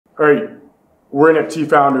hey, we're NFT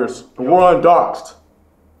founders, and we're undoxed,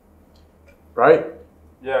 right?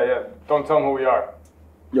 Yeah. Don't tell them who we are.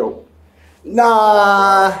 Yo,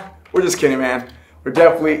 nah, we're just kidding, man. We're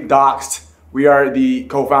definitely doxed. We are the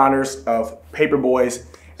co-founders of Paper Boyz,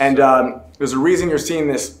 and there's a reason you're seeing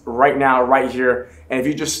this right now, right here. And if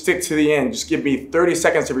you just stick to the end, just give me 30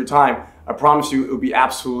 seconds of your time, I promise you it will be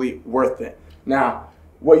absolutely worth it. Now,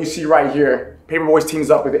 what you see right here, Paper Boyz teams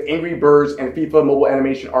up with the Angry Birds and FIFA Mobile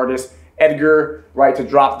animation artist Edgar, right, to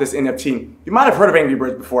drop this NFT. You might have heard of Angry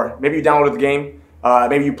Birds before. Maybe you downloaded the game.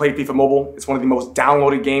 Maybe you played FIFA Mobile. It's one of the most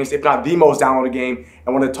downloaded games, if not the most downloaded game,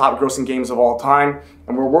 and one of the top grossing games of all time.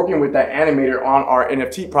 And we're working with that animator on our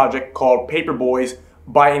NFT project called Paper Boyz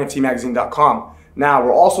by NFTMagazine.com. Now,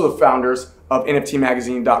 we're also the founders of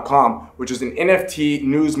NFTMagazine.com, which is an NFT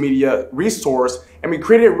news media resource, and we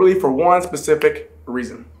created it really for one specific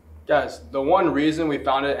reason. Guys, the one reason we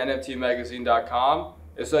founded NFTMagazine.com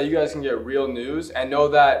is so that you guys can get real news and know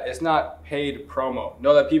that it's not paid promo.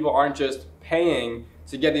 Know that people aren't just paying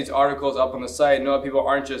to get these articles up on the site. Know that people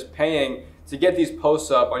aren't just paying to get these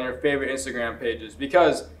posts up on your favorite Instagram pages.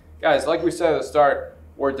 Because, guys, like we said at the start,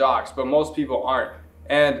 we're doxxed, but most people aren't.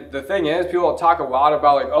 And the thing is, people talk a lot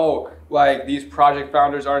about like, oh, like these project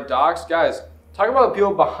founders aren't doxxed. Guys, talk about the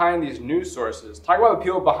people behind these news sources. Talk about the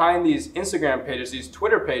people behind these Instagram pages, these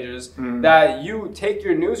Twitter pages that you take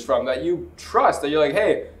your news from, that you trust, that you're like,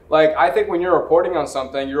 hey, like I think when you're reporting on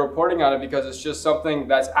something, you're reporting on it because it's just something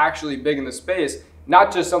that's actually big in the space,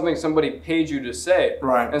 not just something somebody paid you to say.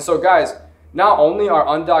 Right. And so guys, not only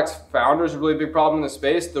are undoxed founders a really big problem in the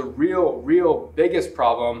space, the real biggest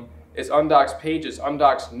problem is undoxed pages,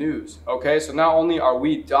 undoxed news, okay? So not only are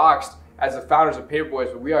we doxed as the founders of Paper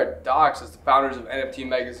Boyz, but we are doxxed as the founders of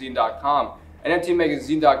NFTMagazine.com.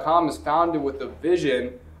 NFTMagazine.com is founded with the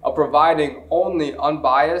vision of providing only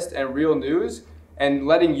unbiased and real news and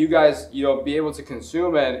letting you guys, be able to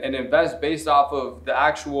consume and invest based off of the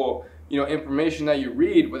actual, information that you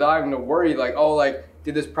read without having to worry like, oh, like,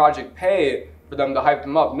 did this project pay for them to hype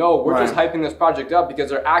them up? No, we're just hyping this project up because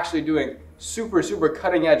they're actually doing super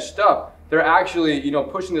cutting edge stuff. They're actually,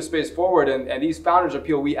 pushing the space forward, and these founders are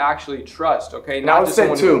people we actually trust, okay? Not just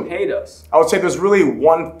someone who paid us. I would say there's really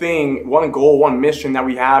one thing, one goal, one mission that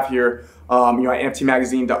we have here, at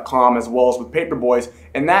NFTMagazine.com as well as with Paper Boyz,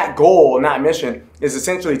 and that goal and that mission is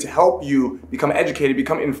essentially to help you become educated,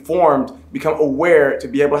 become informed, become aware, to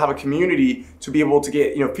be able to have a community, to be able to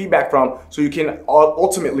get feedback from, so you can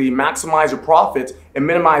ultimately maximize your profits and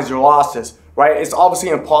minimize your losses. Right? It's obviously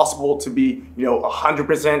impossible to be,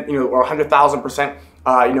 100%, or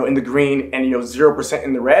 100,000%, in the green and, 0%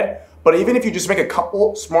 in the red. But even if you just make a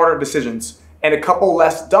couple smarter decisions and a couple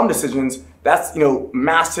less dumb decisions, that's,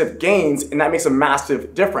 massive gains, and that makes a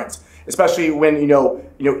massive difference. Especially when,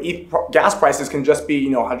 gas prices can just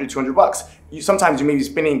be, 100, 200 bucks. Sometimes you may be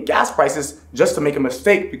spending gas prices just to make a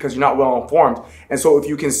mistake because you're not well informed. And so if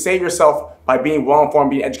you can save yourself by being well informed,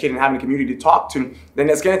 being educated, and having a community to talk to, then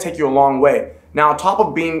it's going to take you a long way. Now, on top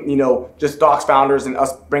of being, just dox founders and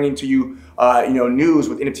us bringing to you, news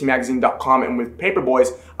with NFTMagazine.com and with Paper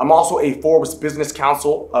Boyz, I'm also a Forbes Business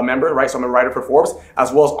Council member, right? So I'm a writer for Forbes,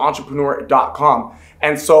 as well as Entrepreneur.com.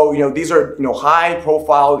 And so, these are, high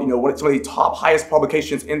profile, some of the top highest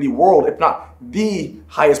publications in the world, if not the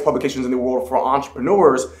highest publications in the world for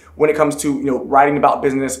entrepreneurs when it comes to, writing about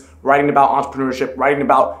business, writing about entrepreneurship, writing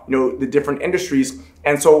about, the different industries.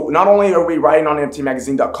 And so not only are we writing on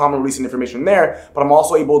NFTMagazine.com and releasing information there, but I'm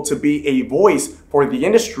also able to be a voice for the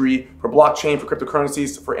industry, for blockchain, for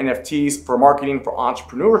cryptocurrencies, for NFTs, for marketing, for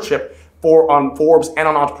entrepreneurship, on Forbes and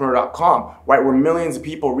on Entrepreneur.com, right? Where millions of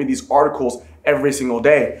people read these articles every single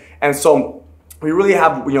day. And so we really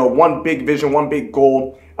have, one big vision, one big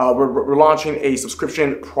goal. We're launching a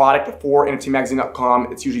subscription product for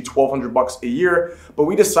NFTMagazine.com. It's usually $1,200 a year, but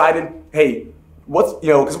we decided, hey,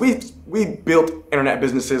 because we built internet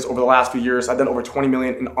businesses over the last few years. I've done over 20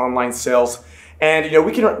 million in online sales, and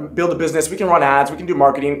we can build a business, we can run ads, we can do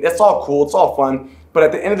marketing. It's all cool, it's all fun. But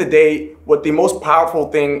at the end of the day, what the most powerful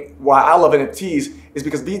thing, why I love NFTs, is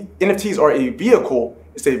because the NFTs are a vehicle.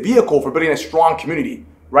 It's a vehicle for building a strong community,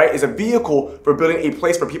 right? It's a vehicle for building a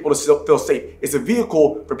place for people to feel safe. It's a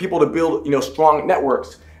vehicle for people to build, strong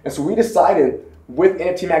networks. And so we decided with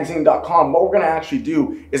NFTMagazine.com, what we're gonna actually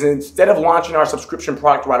do is, instead of launching our subscription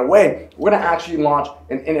product right away, we're gonna actually launch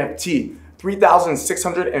an NFT.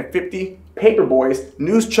 3,650 Paper Boyz,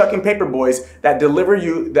 news-chucking Paper Boyz that deliver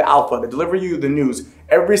you the alpha, that deliver you the news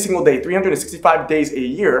every single day, 365 days a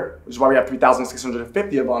year, which is why we have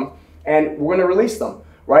 3,650 of them, and we're gonna release them,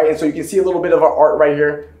 right? And so you can see a little bit of our art right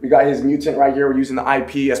here. We got his mutant right here. We're using the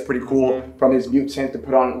IP, that's pretty cool, from his mutant to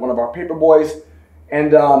put on one of our Paper Boyz.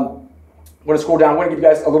 And I'm going to scroll down. I'm going to give you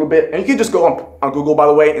guys a little bit. And you can just go on Google, by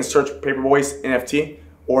the way, and search PaperBoyz NFT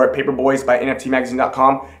or PaperBoyz by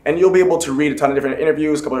NFTMagazine.com, and you'll be able to read a ton of different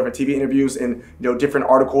interviews, a couple of different TV interviews, and different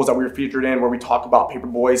articles that we were featured in where we talk about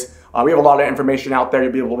PaperBoyz. We have a lot of information out there.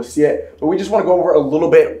 You'll be able to see it. But we just want to go over a little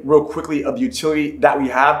bit real quickly of the utility that we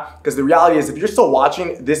have, because the reality is if you're still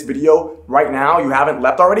watching this video right now, you haven't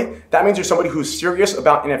left already, that means you're somebody who's serious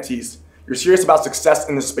about NFTs. You're serious about success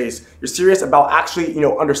in this space. You're serious about actually,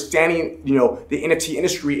 understanding, the NFT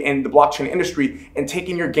industry and the blockchain industry and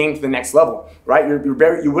taking your game to the next level, right?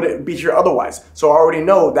 You wouldn't be here otherwise. So I already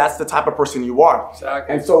know that's the type of person you are.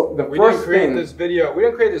 Exactly. And so we didn't create this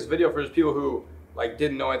video for just people who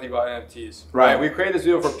didn't know anything about NFTs. Right. We created this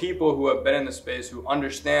video for people who have been in the space, who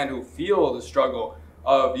understand, who feel the struggle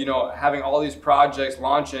of having all these projects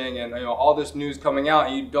launching and all this news coming out,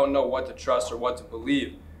 and you don't know what to trust or what to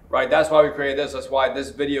believe. Right, that's why we created this. That's why this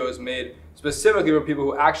video is made specifically for people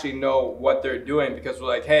who actually know what they're doing, because we're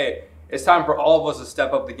like, hey, it's time for all of us to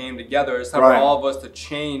step up the game together. It's time for all of us to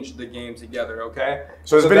change the game together, okay?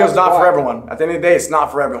 So this video is not for everyone. At the end of the day, it's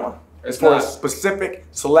not for everyone. It's for a specific,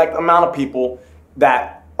 select amount of people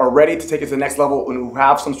that are ready to take it to the next level and who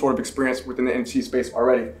have some sort of experience within the NFT space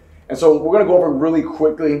already. And so we're gonna go over really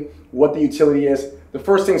quickly what the utility is. The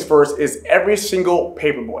first things first is every single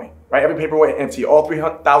Paperboy, right? Every Paperboy NFT, all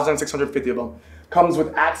 3,650 of them, comes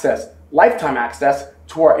with access, lifetime access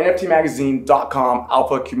to our NFTMagazine.com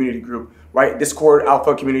alpha community group, right? Discord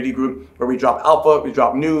alpha community group where we drop alpha, we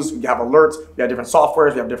drop news, we have alerts, we have different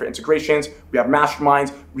softwares, we have different integrations, we have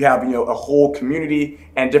masterminds, we have a whole community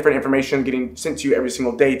and different information getting sent to you every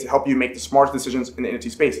single day to help you make the smartest decisions in the NFT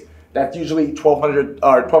space. That's usually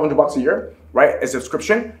 $1,200 a year, right? A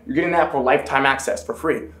subscription. You're getting that for lifetime access for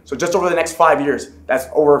free. So just over the next 5 years, that's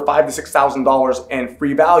over $5,000 to $6,000 in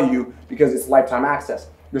free value because it's lifetime access.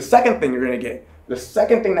 The second thing you're gonna get,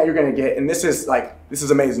 and this is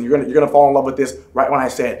amazing. You're gonna fall in love with this right when I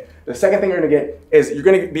say it. The second thing you're gonna get is you're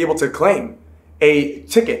gonna be able to claim a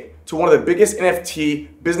ticket to one of the biggest NFT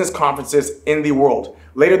business conferences in the world.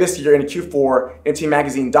 Later this year in Q4,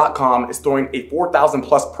 NFTMagazine.com is throwing a 4,000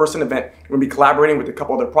 plus person event. We're gonna be collaborating with a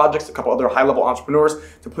couple other projects, a couple other high-level entrepreneurs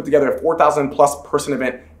to put together a 4,000 plus person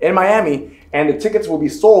event in Miami, and the tickets will be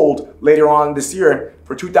sold later on this year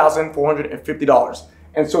for $2,450.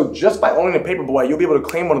 And so just by owning a Paperboy, you'll be able to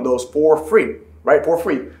claim one of those for free, right? For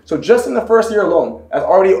free. So just in the first year alone, that's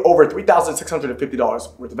already over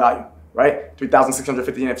 $3,650 worth of value, right?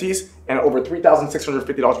 3,650 NFTs and over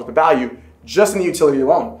 $3,650 worth of value just in the utility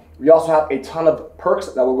alone. We also have a ton of perks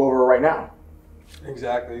that we'll go over right now.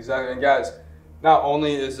 Exactly. And guys, not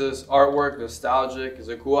only is this artwork nostalgic, is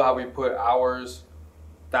it cool how we put hours,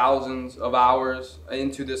 thousands of hours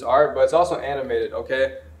into this art, but it's also animated,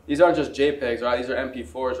 okay? These aren't just JPEGs, right? These are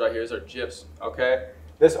MP4s right here. These are GIFs, okay?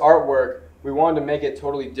 This artwork, we wanted to make it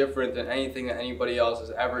totally different than anything that anybody else has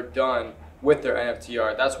ever done with their NFT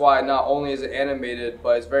art. That's why not only is it animated,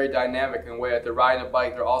 but it's very dynamic in a way that they're riding a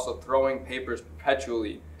bike, they're also throwing papers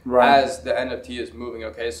perpetually as the NFT is moving,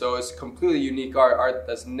 okay? So it's completely unique art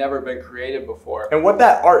that's never been created before. And what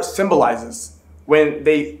that art symbolizes when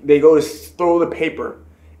they go to throw the paper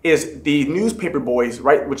is the newspaper boys,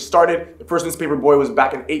 right? Which started, the first newspaper boy was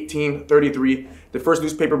back in 1833. The first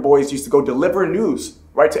newspaper boys used to go deliver news,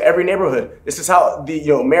 right, to every neighborhood. This is how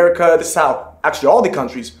America, this is how actually all the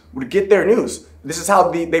countries would get their news. This is how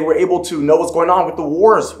they were able to know what's going on with the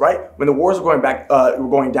wars, right? When the wars were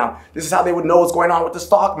going down. This is how they would know what's going on with the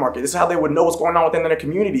stock market. This is how they would know what's going on within their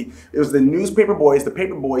community. It was the newspaper boys, the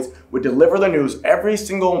paper boys would deliver the news every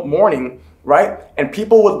single morning, right? And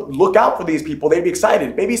people would look out for these people. They'd be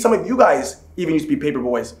excited. Maybe some of you guys even used to be paper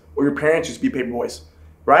boys, or your parents used to be paper boys,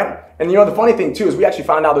 right? And the funny thing too is we actually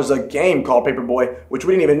found out there's a game called Paper Boy, which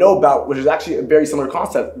we didn't even know about, which is actually a very similar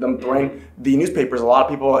concept, them throwing the newspapers. A lot of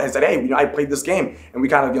people have said, hey, I played this game, and we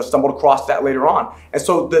kind of stumbled across that later on. And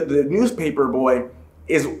so the newspaper boy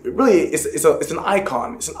is really, it's an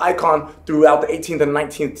icon. It's an icon throughout the 18th and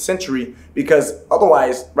 19th century, because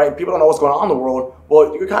otherwise, right, people don't know what's going on in the world.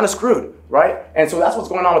 Well, you're kind of screwed, right? And so that's what's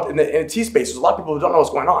going on in the NFT space. There's a lot of people who don't know what's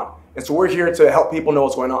going on. And so we're here to help people know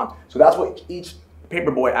what's going on. So that's what each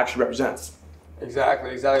Paperboy actually represents.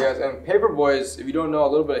 Exactly, guys. And Paperboyz, if you don't know a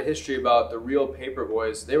little bit of history about the real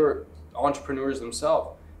Paperboyz, they were entrepreneurs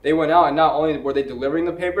themselves. They went out and not only were they delivering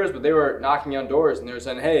the papers, but they were knocking on doors and they were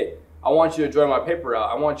saying, hey, I want you to join my paper route.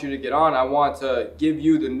 I want you to get on. I want to give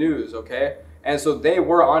you the news, okay? And so they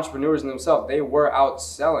were entrepreneurs in themselves. They were out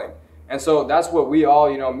selling. And so that's what we all,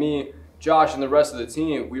 me, Josh, and the rest of the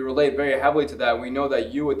team, we relate very heavily to that. We know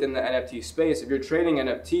that you within the NFT space, if you're trading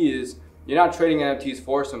NFTs, you're not trading NFTs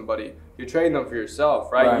for somebody. You're trading them for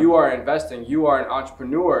yourself, right? You are investing. You are an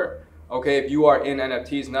entrepreneur, okay, if you are in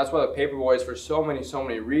NFTs. And that's why the Paperboyz, for so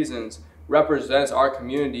many reasons, represents our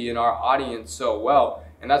community and our audience so well.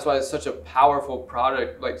 And that's why it's such a powerful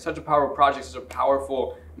product, like such a powerful project, such a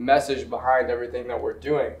powerful message behind everything that we're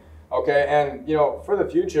doing, okay? And, you know, for the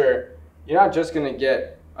future, you're not just going to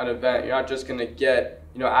get an event. You're not just going to get,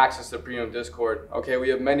 you know, access to premium Discord, okay? We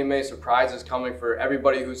have many surprises coming for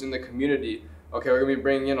everybody who's in the community, okay? We're going to be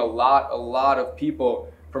bringing in a lot of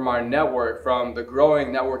people from our network, from the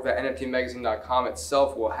growing network that NFTMagazine.com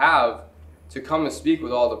itself will have, to come and speak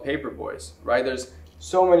with all the Paperboyz, right? There's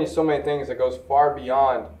so many things that goes far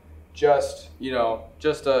beyond just, you know,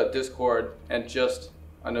 just a Discord and just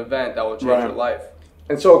an event that will change your life.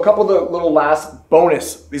 And so a couple of the little last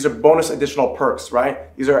bonus, these are bonus additional perks,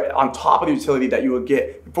 right? These are on top of the utility that you would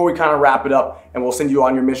get before we kind of wrap it up, and we'll send you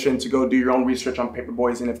on your mission to go do your own research on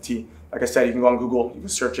Paperboyz NFT. Like I said, you can go on Google, you can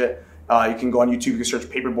search it. You can go on YouTube, you can search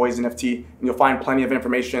Paperboyz NFT, and you'll find plenty of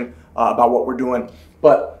information about what we're doing.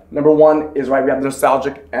 But number one is, right, we have the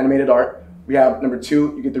nostalgic animated art. We have number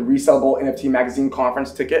two, you get the resellable NFT Magazine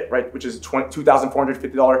Conference ticket, right, which is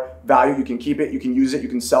 $2,450 value. You can keep it, you can use it, you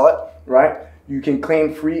can sell it, right? You can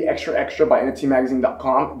claim free extra by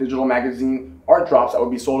NFTMagazine.com, digital magazine art drops that will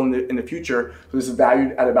be sold in the future. So this is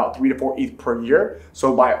valued at about 3 to 4 ETH per year.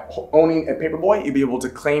 So by owning a Paperboy, you'll be able to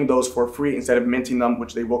claim those for free instead of minting them,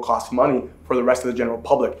 which they will cost money for the rest of the general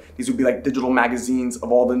public. These would be like digital magazines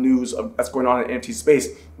of all the news that's going on in the NFT space,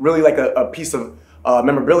 really like a piece of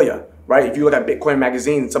memorabilia. Right? If you look at Bitcoin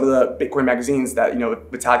magazine, some of the Bitcoin magazines that, you know,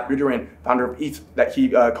 Vitalik Buterin, founder of ETH, that he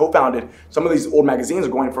co-founded, some of these old magazines are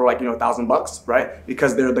going for like, you know, $1,000, right?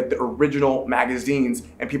 Because they're like the original magazines,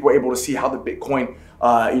 and people are able to see how the Bitcoin,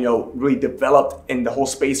 you know, really developed and the whole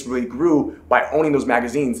space really grew by owning those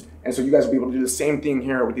magazines. And so you guys will be able to do the same thing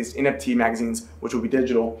here with these NFT magazines, which will be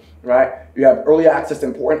digital, right? You have early access to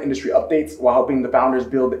important industry updates while helping the founders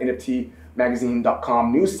build the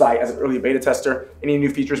NFTMagazine.com news site as an early beta tester. Any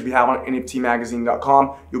new features we have on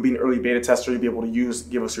NFTMagazine.com, you'll be an early beta tester. You'll be able to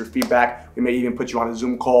give us your feedback. We may even put you on a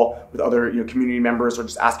Zoom call with other, you know, community members, or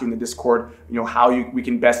just ask you in the Discord, you know, how we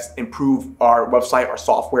can best improve our website, our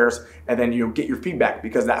softwares, and then, you know, get your feedback,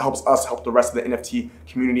 because that helps us help the rest of the NFT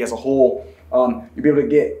community as a whole. You'll be able to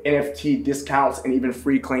get NFT discounts and even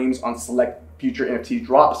free claims on select future NFT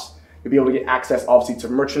drops. You'll be able to get access, obviously, to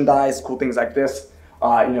merchandise, cool things like this.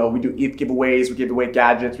 You know, we do ETH giveaways, we give away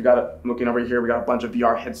gadgets. We got, looking over here, we got a bunch of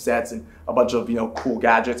VR headsets and a bunch of, you know, cool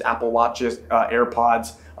gadgets, Apple Watches,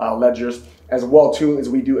 AirPods, ledgers. As well, too, as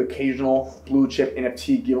we do occasional blue chip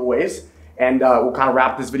NFT giveaways. And we'll kind of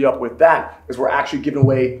wrap this video up with that, is we're actually giving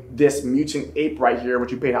away this mutant ape right here,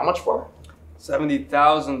 which you paid how much for?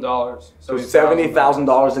 $70,000. So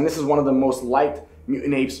 $70,000, and this is one of the most liked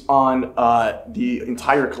mutant apes on the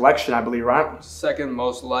entire collection, I believe, right? Second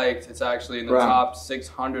most liked. It's actually in the top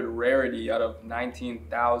 600 rarity out of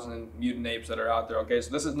 19,000 mutant apes that are out there. Okay,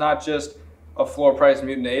 so this is not just a floor price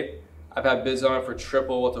mutant ape. I've had bids on it for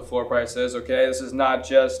triple what the floor price is. Okay, this is not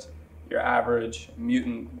just your average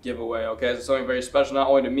mutant giveaway. Okay, this is something very special, not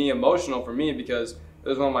only to me, emotional for me, because it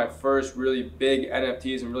was one of my first really big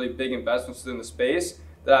NFTs and really big investments in the space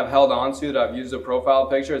that I've held on to, that I've used a profile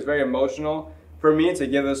picture. It's very emotional for me to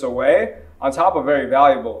give this away, on top of very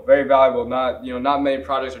valuable, very valuable. Not, you know, not many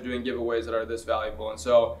projects are doing giveaways that are this valuable. And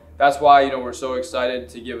so that's why, you know, we're so excited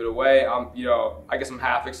to give it away. You know, I guess I'm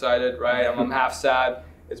half excited, right? I'm half sad.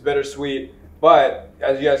 It's bittersweet. But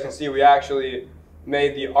as you guys can see, we actually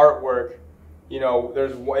made the artwork. You know,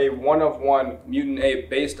 there's a one-of-one mutant ape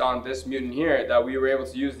based on this mutant here that we were able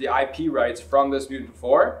to use the IP rights from this mutant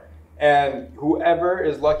for. And whoever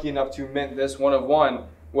is lucky enough to mint this one-of-one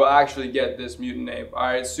will actually get this mutant ape. All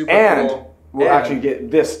right, super cool. We'll actually get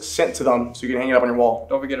this sent to them so you can hang it up on your wall.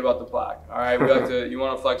 Don't forget about the plaque. All right, we like to. You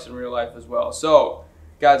want to flex in real life as well. So,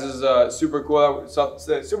 guys, this is a super cool.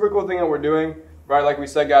 Super cool thing that we're doing. Right, like we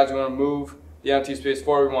said, guys, we want to move the NFT space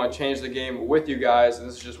forward. We want to change the game with you guys, and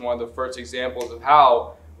this is just one of the first examples of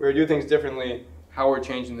how we're do things differently, how we're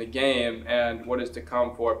changing the game, and what is to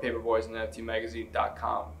come for Paperboyz and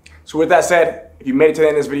NFTMagazine.com. So with that said, if you made it to the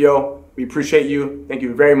end of this video, we appreciate you. Thank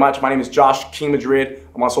you very much. My name is Josh King Madrid.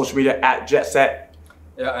 I'm on social media at JetSet.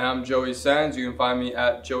 Yeah, and I'm Joey Sens. You can find me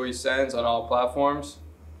at Joey Sens on all platforms.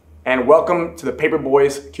 And welcome to the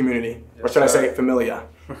Paperboyz community. Yes, or should I say familia?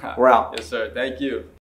 We're out. Yes, sir. Thank you.